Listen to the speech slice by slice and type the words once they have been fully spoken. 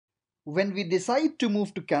when we decide to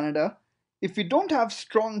move to Canada, if we don't have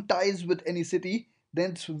strong ties with any city,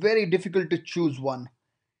 then it's very difficult to choose one.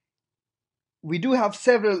 We do have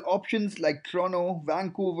several options like Toronto,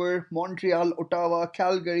 Vancouver, Montreal, Ottawa,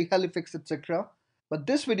 Calgary, Halifax, etc. But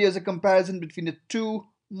this video is a comparison between the two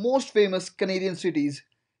most famous Canadian cities,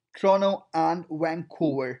 Toronto and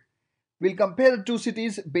Vancouver. We'll compare the two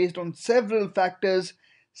cities based on several factors,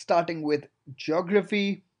 starting with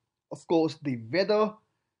geography, of course, the weather,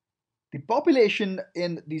 the population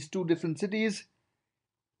in these two different cities,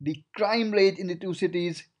 the crime rate in the two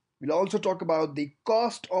cities. We'll also talk about the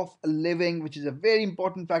cost of living, which is a very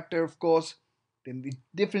important factor, of course. Then the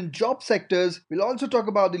different job sectors. We'll also talk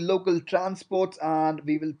about the local transports, and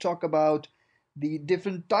we will talk about the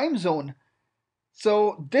different time zone.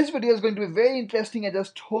 So this video is going to be very interesting. I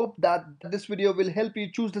just hope that this video will help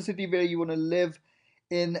you choose the city where you want to live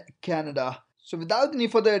in Canada. So without any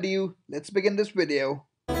further ado, let's begin this video.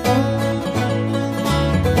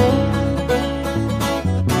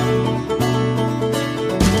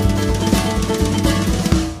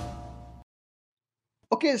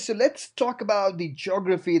 Okay, so let's talk about the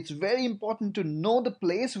geography. It's very important to know the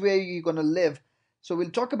place where you're going to live. So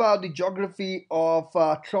we'll talk about the geography of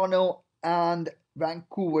Toronto and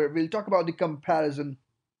Vancouver. We'll talk about the comparison.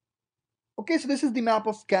 Okay, so this is the map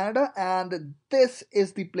of Canada, and this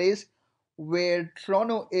is the place where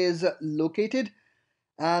Toronto is located,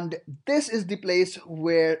 and this is the place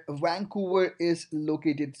where Vancouver is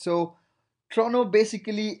located. So Toronto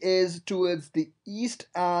basically is towards the east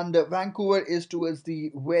and Vancouver is towards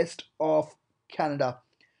the west of Canada.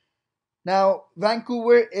 Now,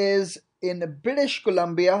 Vancouver is in British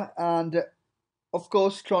Columbia, and of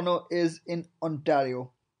course, Toronto is in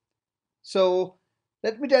Ontario. So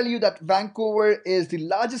let me tell you that Vancouver is the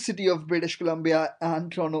largest city of British Columbia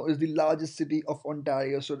and Toronto is the largest city of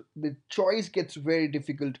Ontario. So the choice gets very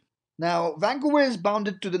difficult. Now, Vancouver is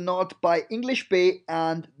bounded to the north by English Bay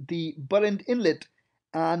and the Burrend Inlet,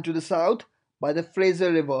 and to the south by the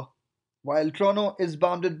Fraser River, while Toronto is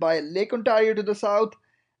bounded by Lake Ontario to the south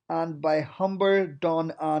and by Humber,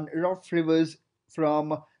 Don, and Rough rivers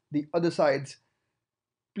from the other sides.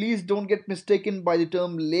 Please don't get mistaken by the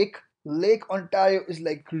term lake. Lake Ontario is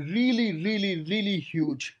like really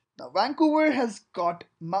huge. Now, Vancouver has got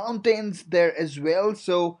mountains there as well,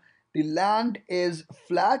 so the land is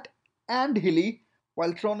flat and hilly,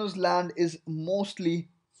 while Toronto's land is mostly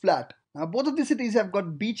flat. Now, both of the cities have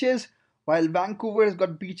got beaches. While Vancouver has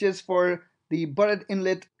got beaches for the Burrend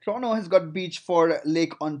Inlet, Toronto has got beach for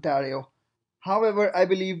Lake Ontario. However, I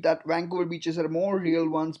believe that Vancouver beaches are more real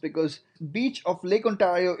ones because beach of Lake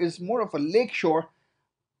Ontario is more of a lake shore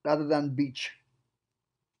rather than beach.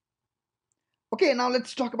 Okay, now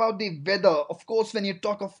let's talk about the weather. Of course, when you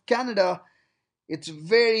talk of Canada, it's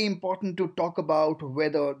very important to talk about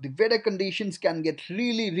weather. The weather conditions can get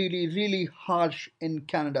really harsh in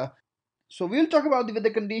Canada. So we'll talk about the weather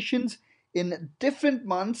conditions in different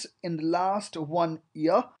months in the last 1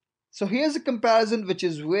 year. So here's a comparison which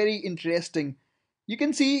is very interesting. You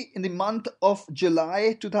can see in the month of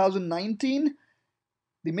July 2019,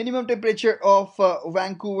 the minimum temperature of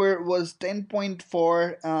Vancouver was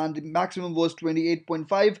 10.4 and the maximum was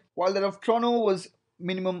 28.5, while that of Toronto was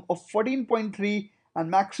minimum of 14.3 and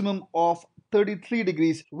maximum of 33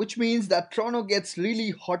 degrees, which means that Toronto gets really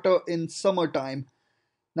hotter in summertime.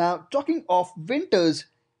 Now, talking of winters,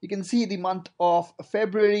 you can see the month of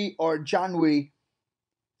February or January.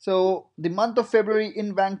 So the month of February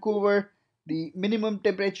in Vancouver, the minimum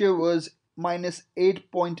temperature was minus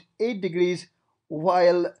 8.8 degrees,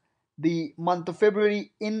 while the month of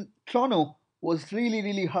February in Toronto was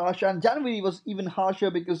really harsh, and January was even harsher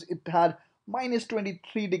because it had minus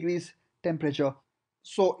 23 degrees temperature.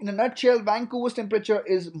 So in a nutshell, Vancouver's temperature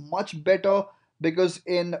is much better because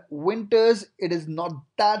in winters it is not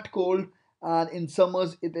that cold and in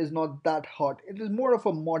summers it is not that hot. It is more of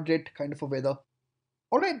a moderate kind of a weather.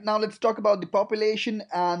 Alright, now let's talk about the population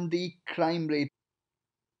and the crime rate.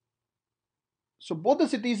 So both the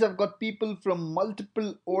cities have got people from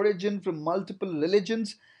multiple origin, from multiple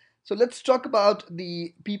religions. So let's talk about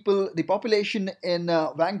the population in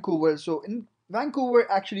Vancouver. So in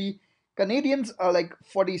Vancouver, actually, Canadians are like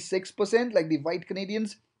 46%, like the white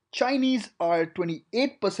Canadians. Chinese are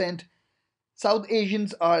 28%. South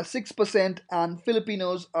Asians are 6% and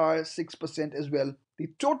Filipinos are 6% as well. The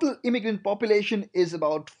total immigrant population is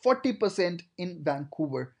about 40% in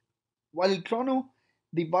Vancouver. While in Toronto,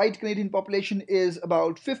 the white Canadian population is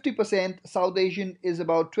about 50%, South Asian is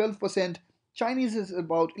about 12%, Chinese is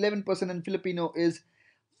about 11%, and Filipino is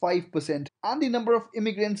 5%. And the number of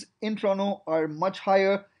immigrants in Toronto are much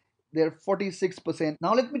higher, they're 46%.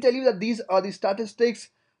 Now let me tell you that these are the statistics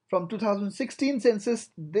From 2016 census,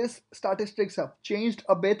 these statistics have changed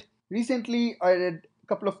a bit. Recently, I read a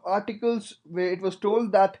couple of articles where it was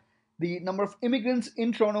told that the number of immigrants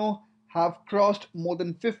in Toronto have crossed more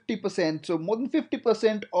than 50%. So more than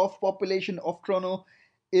 50% of population of Toronto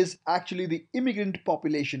is actually the immigrant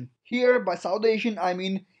population. Here, by South Asian, I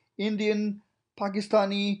mean Indian,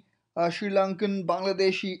 Pakistani, Sri Lankan,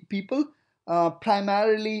 Bangladeshi people,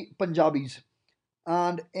 primarily Punjabis.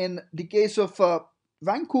 And in the case of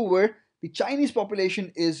Vancouver, the Chinese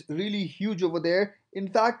population is really huge over there. In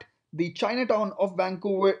fact, the Chinatown of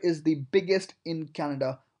Vancouver is the biggest in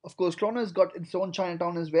Canada. Of course, Toronto has got its own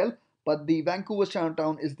Chinatown as well, but the Vancouver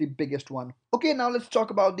Chinatown is the biggest one. Okay, now let's talk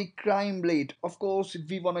about the crime rate. Of course, if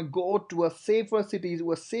we want to go to a safer city,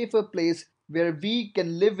 to a safer place where we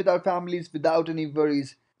can live with our families without any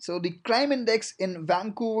worries. So the crime index in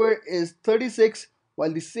Vancouver is 36,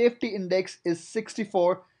 while the safety index is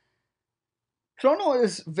 64. Toronto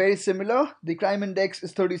is very similar. The crime index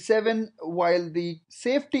is 37, while the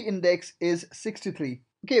safety index is 63.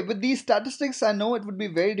 Okay, with these statistics, I know it would be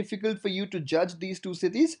very difficult for you to judge these two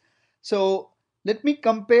cities. So let me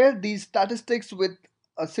compare these statistics with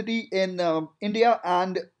a city in India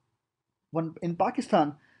and one in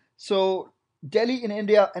Pakistan. So Delhi in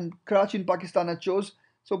India and Karachi in Pakistan I chose.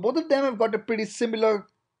 So both of them have got a pretty similar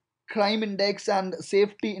crime index and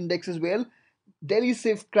safety index as well. Delhi's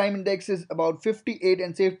safe crime index is about 58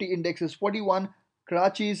 and safety index is 41.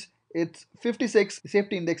 Karachi's it's 56,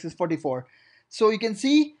 safety index is 44. So you can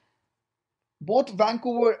see both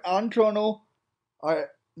Vancouver and Toronto are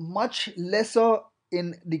much lesser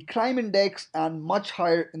in the crime index and much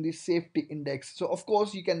higher in the safety index. So of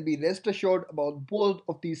course you can be rest assured about both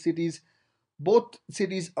of these cities. Both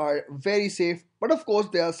cities are very safe, but of course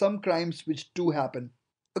there are some crimes which do happen.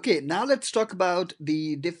 Okay, now let's talk about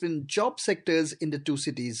the different job sectors in the two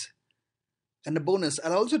cities. And a bonus,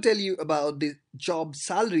 I'll also tell you about the job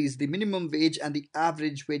salaries, the minimum wage and the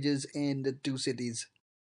average wages in the two cities.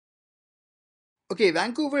 Okay,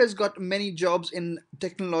 Vancouver has got many jobs in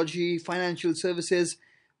technology, financial services,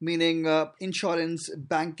 meaning insurance,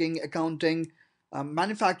 banking, accounting,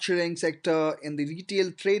 manufacturing sector, in the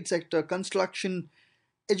retail trade sector, construction,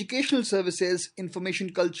 educational services,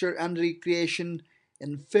 information culture and recreation,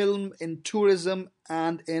 in film, in tourism,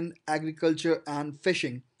 and in agriculture and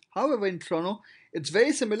fishing. However, in Toronto, it's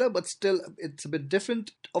very similar, but still it's a bit different.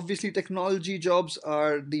 Obviously, technology jobs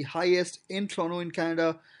are the highest in Toronto, in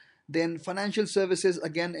Canada, then financial services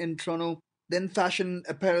again in Toronto, then fashion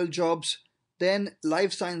apparel jobs, then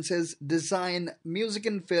life sciences, design, music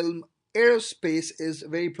and film, aerospace is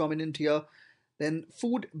very prominent here, then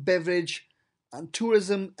food, beverage, and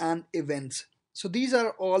tourism and events. So these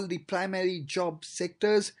are all the primary job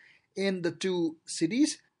sectors in the two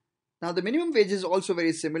cities. Now the minimum wage is also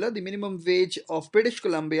very similar. The minimum wage of British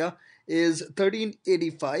Columbia is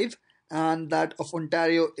 13.85 and that of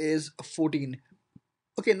Ontario is 14.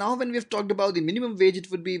 Okay, now when we've talked about the minimum wage, it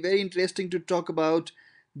would be very interesting to talk about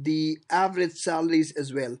the average salaries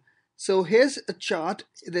as well. So here's a chart.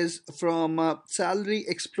 It is from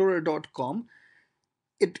salaryexplorer.com.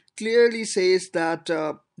 It clearly says that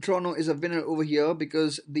Toronto is a winner over here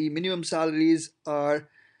because the minimum salaries are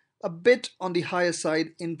a bit on the higher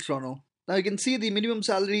side in Toronto. Now you can see the minimum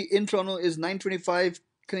salary in Toronto is 925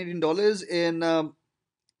 Canadian dollars. In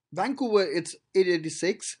Vancouver, it's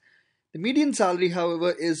 886. The median salary,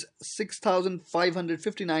 however, is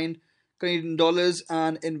 6,559 Canadian dollars,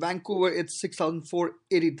 and in Vancouver, it's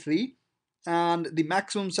 6,483. And the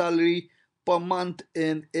maximum salary per month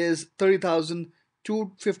is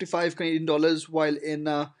 30,255 Canadian dollars, while in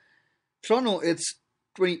Toronto, it's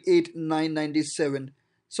 28,997.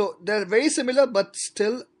 So they're very similar, but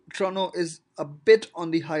still, Toronto is a bit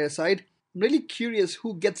on the higher side. I'm really curious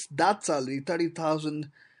who gets that salary,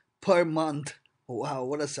 30,000 per month. Wow,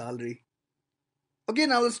 what a salary. Okay,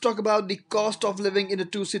 now let's talk about the cost of living in the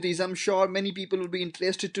two cities. I'm sure many people will be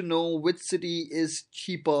interested to know which city is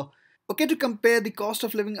cheaper. Okay, to compare the cost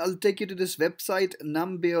of living, I'll take you to this website,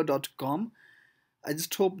 numbeo.com. I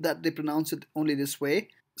just hope that they pronounce it only this way.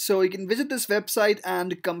 So you can visit this website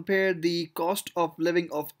and compare the cost of living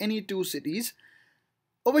of any two cities.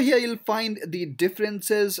 Over here, you'll find the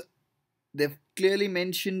differences. They've clearly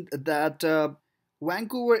mentioned that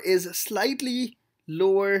Vancouver is slightly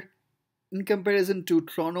lower in comparison to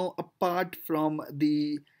Toronto apart from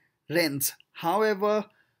the rents. However,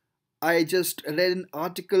 I just read an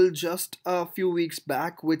article just a few weeks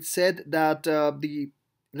back which said that the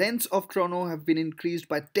rents of Toronto have been increased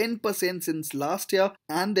by 10% since last year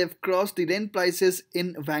and they've crossed the rent prices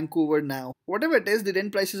in Vancouver now. Whatever it is, the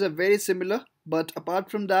rent prices are very similar But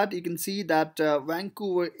apart from that, you can see that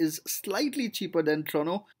Vancouver is slightly cheaper than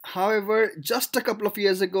Toronto. However, just a couple of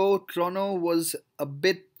years ago, Toronto was a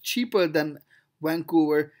bit cheaper than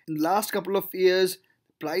Vancouver. In the last couple of years,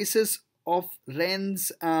 prices of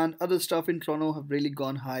rents and other stuff in Toronto have really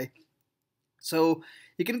gone high. So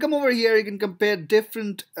you can come over here, you can compare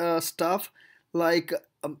different stuff, like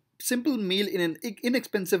a simple meal in an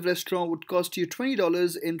inexpensive restaurant would cost you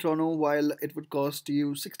 $20 in Toronto, while it would cost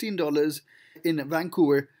you $16 in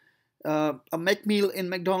Vancouver. A Mac meal in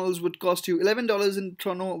McDonald's would cost you $11 in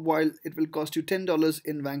Toronto, while it will cost you $10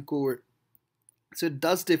 in Vancouver. So it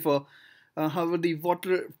does differ. However, the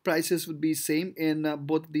water prices would be same in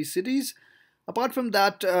both these cities. Apart from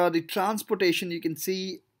that, the transportation you can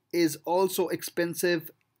see is also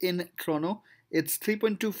expensive in Toronto. It's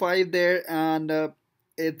 3.25 there, and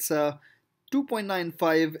it's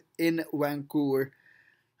 2.95 in Vancouver.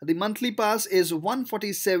 The monthly pass is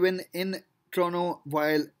 147 in Toronto,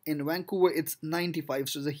 while in Vancouver it's 95.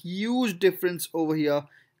 So there's a huge difference over here.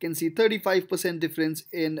 You can see 35% difference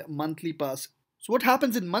in monthly pass. So what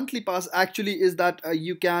happens in monthly pass actually is that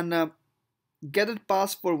you can get a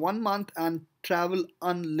pass for 1 month and travel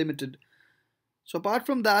unlimited. So apart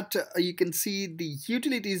from that, you can see the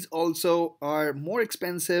utilities also are more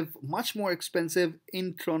expensive, much more expensive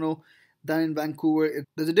in Toronto than in Vancouver.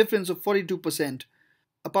 There's a difference of 42%.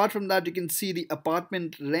 Apart from that, you can see the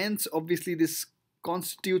apartment rents. Obviously, this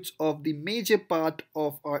constitutes of the major part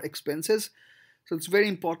of our expenses. So it's very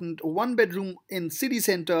important. One bedroom in city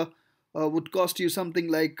center would cost you something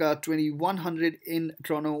like 2,100 in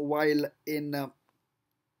Toronto, while in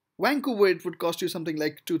Vancouver it would cost you something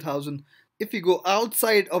like 2,000. If you go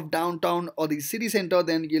outside of downtown or the city center,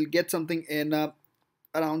 then you'll get something in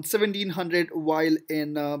around 1,700, while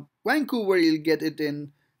in Vancouver you'll get it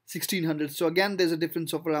in 1,600. So again, there's a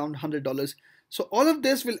difference of around $100. So all of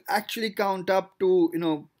this will actually count up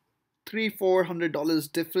to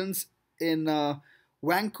 $300-400 difference in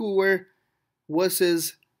Vancouver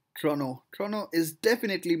versus Toronto. Toronto is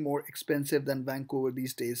definitely more expensive than Vancouver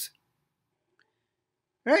these days.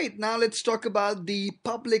 Right, now let's talk about the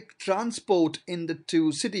public transport in the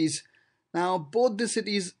two cities. Now, both the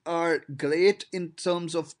cities are great in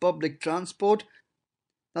terms of public transport.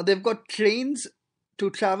 Now, they've got trains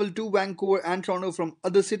to travel to Vancouver and Toronto from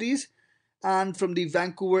other cities, and from the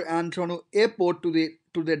Vancouver and Toronto airport to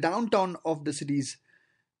the downtown of the cities.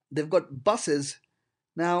 They've got buses.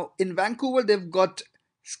 Now, in Vancouver, they've got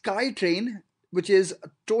SkyTrain, which is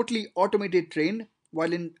a totally automated train,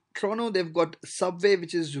 while in Toronto, they've got Subway,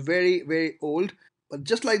 which is very, very old. But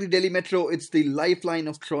just like the Delhi Metro, it's the lifeline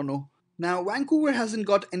of Toronto. Now, Vancouver hasn't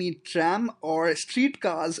got any tram or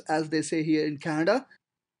streetcars, as they say here in Canada,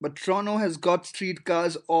 but Toronto has got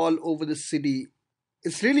streetcars all over the city.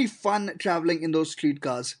 It's really fun traveling in those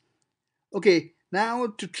streetcars. Okay, now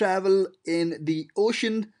to travel in the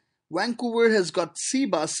ocean, Vancouver has got Sea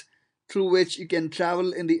Bus, through which you can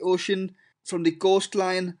travel in the ocean from the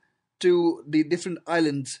coastline to the different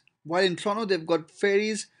islands. While in Toronto, they've got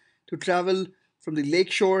ferries to travel from the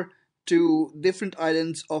lakeshore to different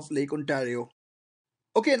islands of Lake Ontario.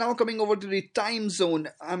 Okay, now coming over to the time zone.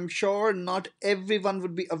 I'm sure not everyone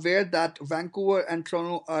would be aware that Vancouver and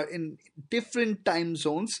Toronto are in different time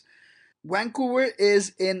zones. Vancouver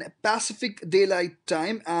is in Pacific Daylight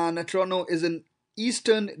Time and Toronto is in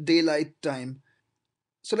Eastern Daylight Time.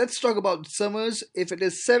 So let's talk about summers. If it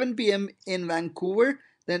is 7 p.m. in Vancouver,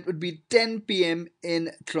 then it would be 10 p.m.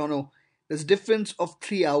 in Toronto. There's a difference of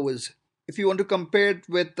 3 hours. If you want to compare it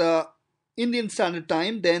with Indian Standard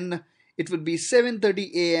Time, then it would be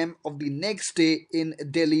 7:30 a.m. of the next day in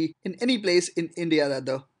Delhi, in any place in India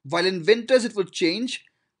rather. While in winters it would change.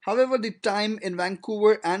 However, the time in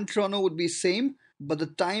Vancouver and Toronto would be same, but the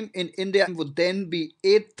time in India would then be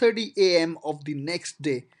 8:30 a.m. of the next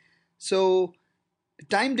day. So the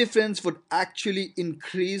time difference would actually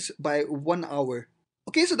increase by 1 hour.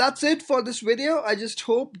 Okay, so that's it for this video. I just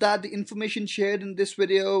hope that the information shared in this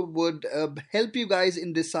video would help you guys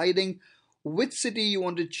in deciding which city you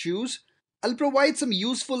want to choose. I'll provide some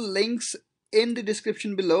useful links in the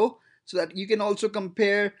description below so that you can also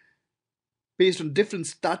compare based on different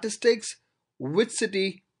statistics which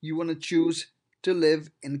city you want to choose to live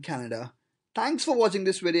in Canada. Thanks for watching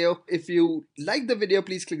this video. If you like the video,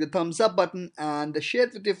 please click the thumbs up button and share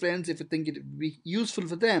it with your friends if you think it would be useful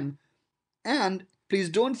for them. And please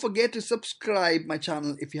don't forget to subscribe my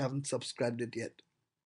channel if you haven't subscribed it yet.